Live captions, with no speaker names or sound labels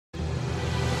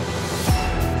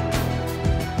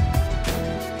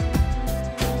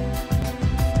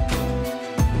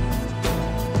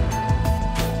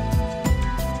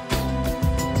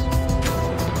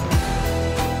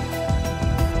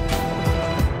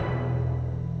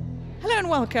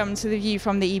welcome to The View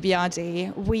from the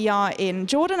EBRD. We are in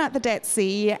Jordan at the Dead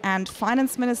Sea, and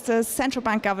finance ministers, central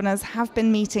bank governors have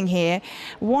been meeting here.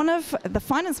 One of the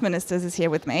finance ministers is here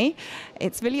with me.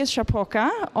 It's Vilius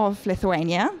Šapoka of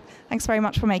Lithuania. Thanks very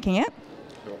much for making it.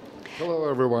 Hello,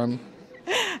 everyone.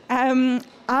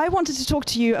 I wanted to talk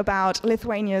to you about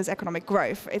Lithuania's economic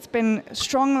growth. It's been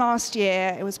strong last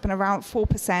year. It was been around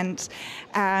 4%.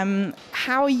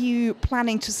 How are you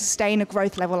planning to sustain a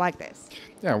growth level like this?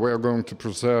 Yeah, we are going to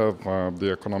preserve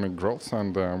the economic growth,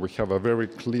 and we have a very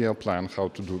clear plan how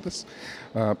to do this.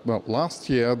 Well, last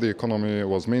year, the economy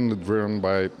was mainly driven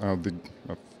by the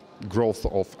growth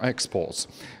of exports.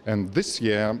 And this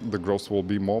year, the growth will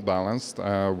be more balanced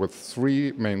with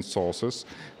three main sources: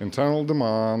 internal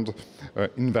demand,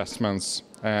 investments,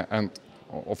 and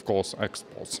of course,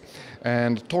 exports.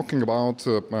 And talking about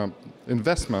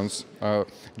investments,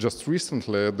 just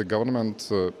recently the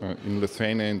government in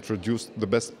Lithuania introduced the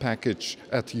best package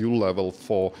at EU level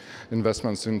for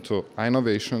investments into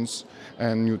innovations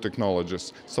and new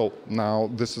technologies. So now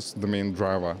this is the main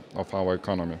driver of our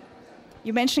economy.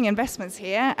 You're mentioning investments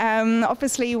here.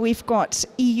 Obviously, we've got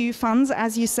EU funds,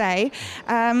 as you say.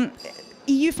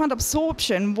 EU fund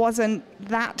absorption wasn't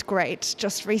that great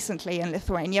just recently in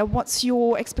Lithuania. What's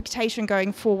your expectation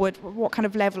going forward? What kind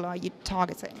of level are you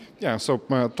targeting? Yeah, so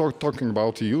talking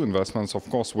about EU investments, of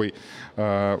course, we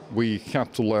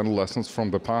had to learn lessons from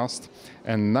the past,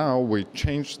 and now we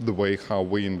changed the way how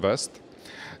we invest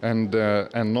and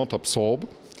not absorb.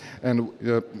 And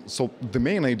so the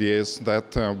main idea is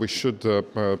that we should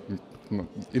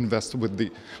invest with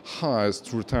the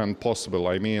highest return possible.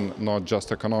 I mean, not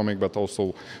just economic, but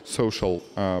also social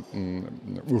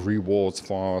rewards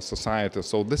for our society.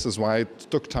 So this is why it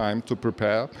took time to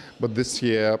prepare. But this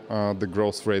year, the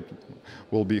growth rate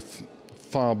will be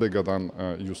far bigger than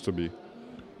used to be.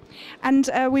 And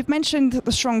we've mentioned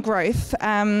the strong growth,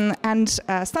 and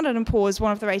Standard & Poor's,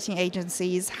 one of the rating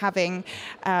agencies, having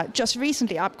just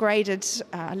recently upgraded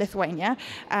Lithuania,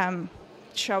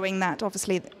 showing that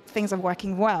obviously things are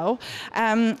working well.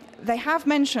 They have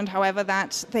mentioned, however,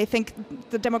 that they think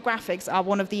the demographics are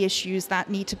one of the issues that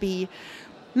need to be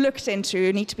looked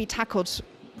into, need to be tackled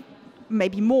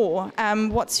maybe more.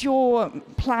 What's your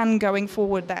plan going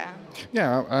forward there?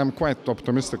 Yeah, I'm quite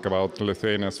optimistic about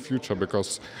Lithuania's future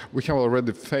because we have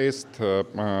already faced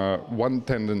one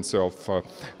tendency of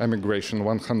emigration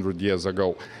 100 years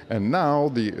ago. And now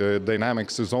the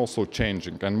dynamics is also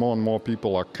changing, and more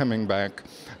people are coming back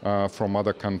from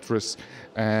other countries.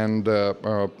 And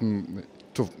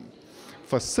to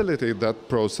facilitate that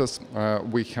process,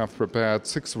 we have prepared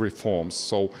 6 reforms.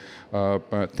 So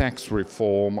tax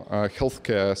reform,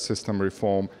 healthcare system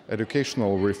reform,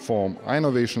 educational reform,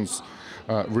 innovations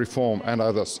reform, and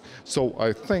others. So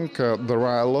I think there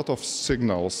are a lot of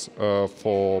signals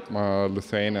for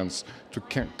Lithuanians to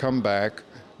come back,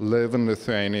 live in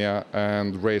Lithuania,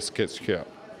 and raise kids here.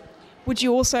 Would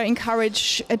you also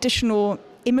encourage additional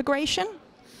immigration?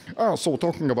 So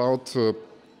talking about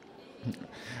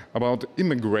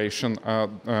immigration,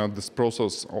 this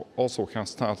process also has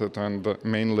started, and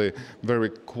mainly very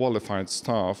qualified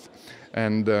staff.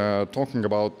 And talking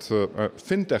about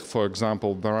fintech, for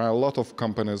example, there are a lot of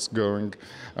companies going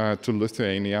to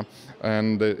Lithuania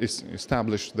and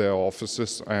establish their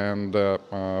offices and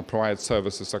provide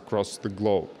services across the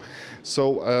globe.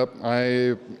 So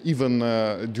I even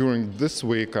during this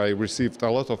week I received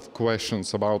a lot of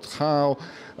questions about how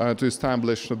to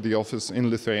establish the office in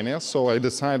Lithuania. So I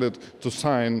decided to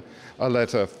sign a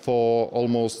letter for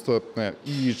almost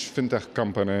each fintech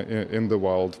company in the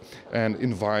world and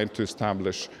invite to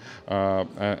establish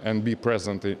and be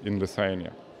present in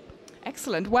Lithuania.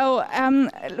 Excellent. Well,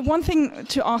 one thing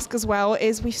to ask as well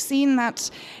is we've seen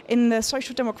that in the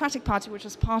Social Democratic Party, which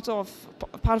is part of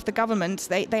the government,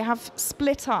 they have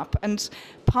split up, and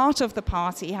part of the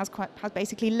party has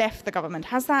basically left the government.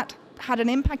 Has that had an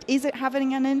impact? Is it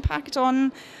having an impact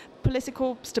on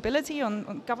political stability,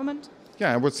 on government?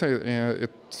 Yeah, I would say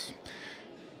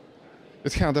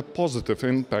it had a positive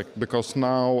impact because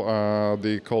now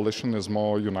the coalition is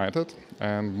more united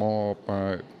and more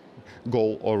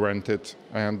goal-oriented,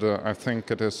 and I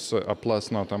think it is a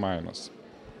plus, not a minus.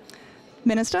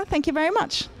 Minister, thank you very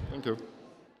much. Thank you.